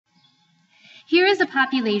Here is a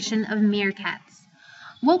population of meerkats.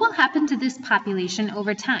 What will happen to this population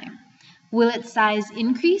over time? Will its size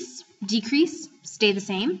increase, decrease, stay the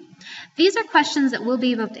same? These are questions that we'll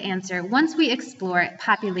be able to answer once we explore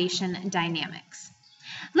population dynamics.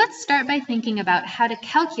 Let's start by thinking about how to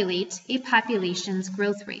calculate a population's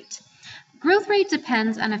growth rate. Growth rate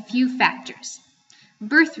depends on a few factors: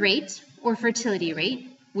 birth rate or fertility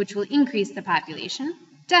rate, which will increase the population,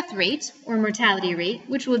 death rate or mortality rate,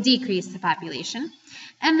 which will decrease the population,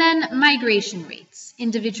 and then migration rates,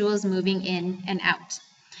 individuals moving in and out.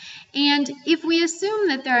 And if we assume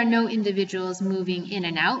that there are no individuals moving in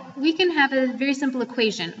and out, we can have a very simple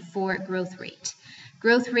equation for growth rate.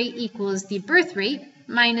 Growth rate equals the birth rate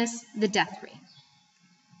minus the death rate.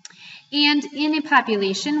 And in a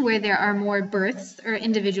population where there are more births or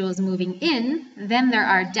individuals moving in than there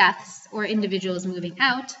are deaths or individuals moving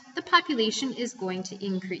out, the population is going to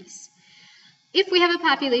increase. If we have a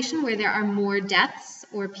population where there are more deaths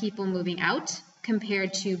or people moving out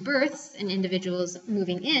compared to births and individuals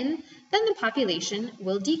moving in, then the population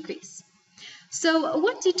will decrease. So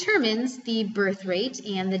what determines the birth rate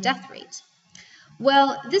and the death rate?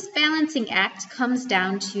 Well, this balancing act comes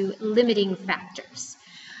down to limiting factors.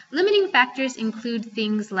 Limiting factors include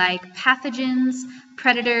things like pathogens,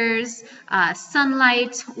 predators,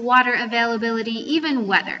 sunlight, water availability, even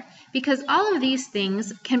weather, because all of these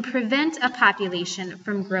things can prevent a population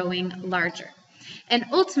from growing larger. And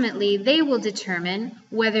ultimately, they will determine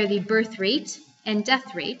whether the birth rate and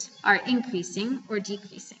death rate are increasing or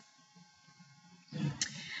decreasing.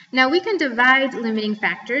 Now, we can divide limiting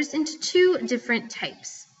factors into two different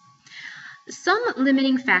types. Some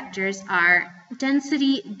limiting factors are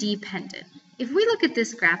density dependent. If we look at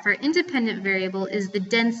this graph, our independent variable is the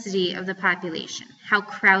density of the population, how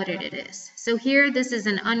crowded it is. So here, this is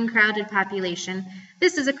an uncrowded population.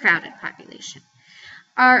 This is a crowded population.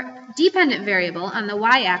 Our dependent variable on the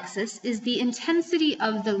y-axis is the intensity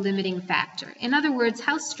of the limiting factor. In other words,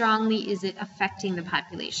 how strongly is it affecting the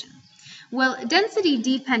population? Well,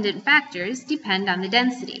 density-dependent factors depend on the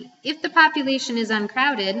density. If the population is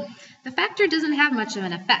uncrowded, the factor doesn't have much of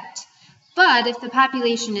an effect. But if the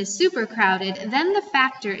population is supercrowded, then the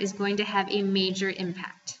factor is going to have a major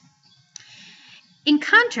impact. In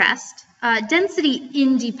contrast,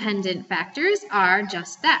 density-independent factors are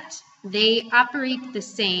just that. They operate the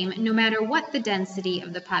same no matter what the density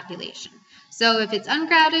of the population. So if it's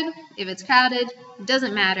uncrowded, if it's crowded, it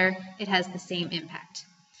doesn't matter, it has the same impact.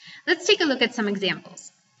 Let's take a look at some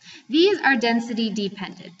examples. These are density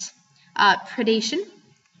dependent. Predation,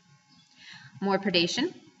 more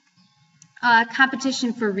predation,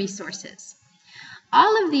 competition for resources.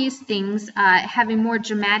 All of these things have a more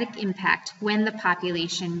dramatic impact when the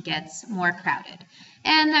population gets more crowded.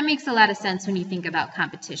 And that makes a lot of sense when you think about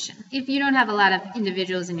competition. If you don't have a lot of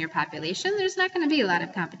individuals in your population, there's not going to be a lot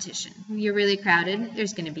of competition. If you're really crowded,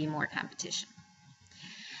 there's going to be more competition.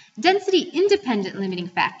 Density-independent limiting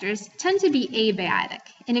factors tend to be abiotic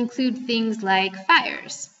and include things like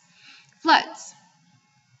fires, floods,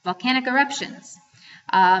 volcanic eruptions,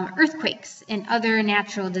 earthquakes, and other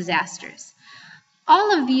natural disasters.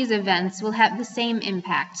 All of these events will have the same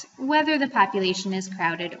impact, whether the population is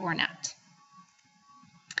crowded or not.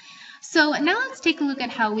 So now let's take a look at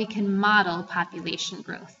how we can model population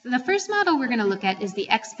growth. The first model we're going to look at is the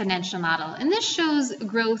exponential model, and this shows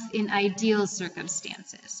growth in ideal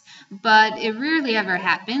circumstances, but it rarely ever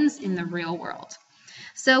happens in the real world.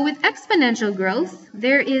 So with exponential growth,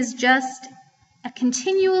 there is just a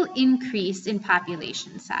continual increase in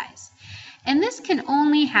population size. And this can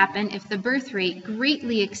only happen if the birth rate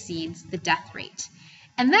greatly exceeds the death rate.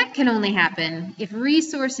 And that can only happen if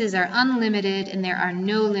resources are unlimited and there are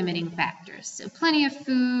no limiting factors. So plenty of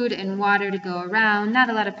food and water to go around, not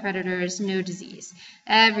a lot of predators, no disease.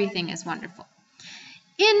 Everything is wonderful.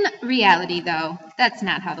 In reality, though, that's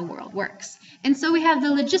not how the world works. And so we have the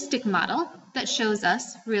logistic model that shows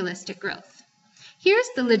us realistic growth. Here's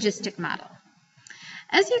the logistic model.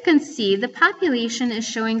 As you can see, the population is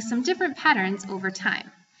showing some different patterns over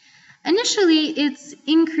time. Initially, it's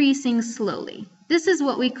increasing slowly. This is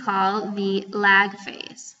what we call the lag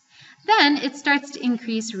phase. Then it starts to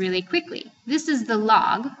increase really quickly. This is the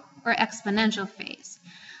log or exponential phase.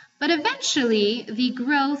 But eventually, the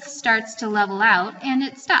growth starts to level out and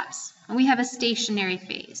it stops. And we have a stationary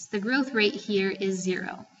phase. The growth rate here is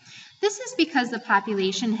 0. This is because the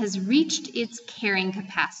population has reached its carrying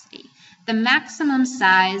capacity, the maximum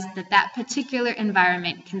size that that particular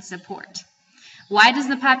environment can support. Why does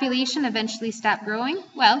the population eventually stop growing?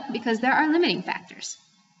 Well, because there are limiting factors,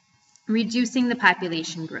 reducing the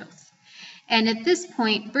population growth. And at this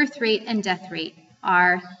point, birth rate and death rate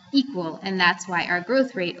are equal, and that's why our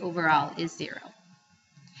growth rate overall is 0.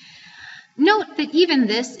 Note that even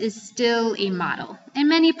this is still a model, and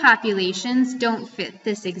many populations don't fit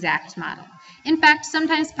this exact model. In fact,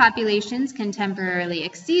 sometimes populations can temporarily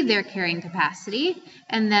exceed their carrying capacity,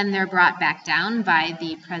 and then they're brought back down by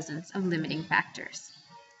the presence of limiting factors.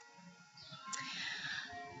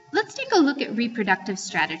 Let's take a look at reproductive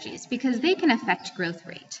strategies because they can affect growth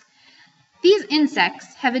rate. These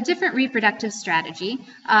insects have a different reproductive strategy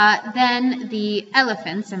than the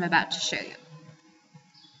elephants I'm about to show you.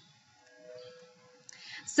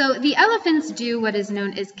 So the elephants do what is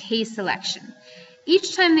known as K-selection.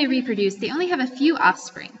 Each time they reproduce, they only have a few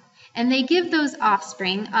offspring, and they give those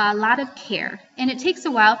offspring a lot of care, and it takes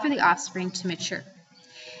a while for the offspring to mature.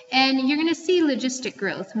 And you're going to see logistic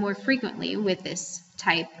growth more frequently with this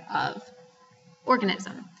type of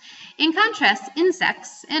organism. In contrast,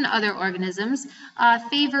 insects and other organisms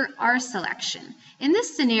favor R-selection. In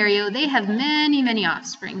this scenario, they have many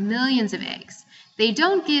offspring, millions of eggs. They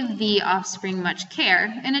don't give the offspring much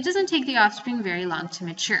care, and it doesn't take the offspring very long to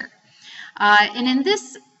mature. And in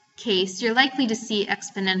this case, you're likely to see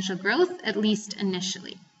exponential growth, at least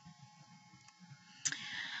initially.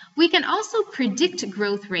 We can also predict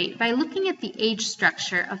growth rate by looking at the age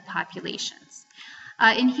structure of populations.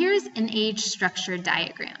 And here's an age structure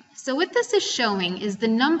diagram. So what this is showing is the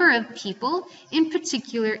number of people in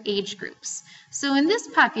particular age groups. So in this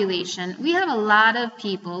population, we have a lot of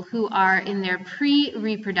people who are in their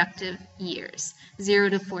pre-reproductive years, 0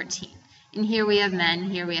 to 14. And here we have men,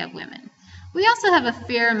 here we have women. We also have a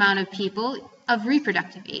fair amount of people of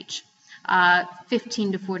reproductive age,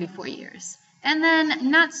 15 to 44 years. And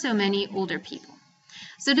then not so many older people.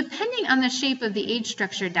 So depending on the shape of the age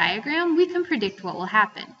structure diagram, we can predict what will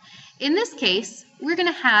happen. In this case, we're going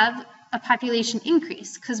to have a population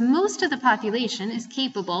increase because most of the population is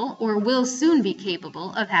capable or will soon be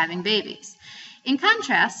capable of having babies. In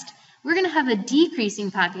contrast, we're going to have a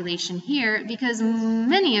decreasing population here because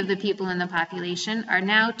many of the people in the population are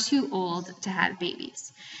now too old to have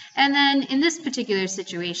babies. And then in this particular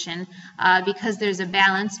situation, because there's a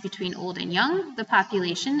balance between old and young, the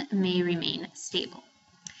population may remain stable.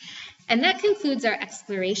 And that concludes our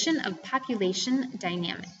exploration of population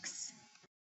dynamics.